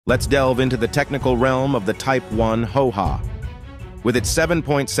Let's delve into the technical realm of the Type 1 HOHA. With its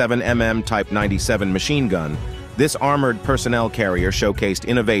 7.7 mm Type 97 machine gun, this armored personnel carrier showcased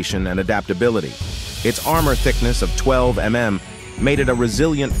innovation and adaptability. Its armor thickness of 12 mm made it a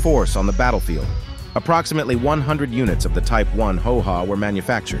resilient force on the battlefield. Approximately 100 units of the Type 1 HOHA were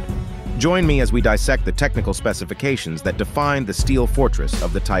manufactured. Join me as we dissect the technical specifications that define the steel fortress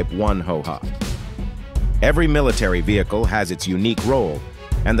of the Type 1 HOHA. Every military vehicle has its unique role,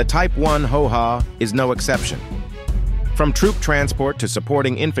 and the Type 1 HOHA is no exception. From troop transport to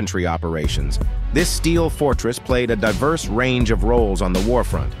supporting infantry operations, this steel fortress played a diverse range of roles on the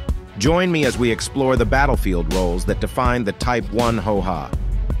warfront. Join me as we explore the battlefield roles that define the Type 1 HOHA.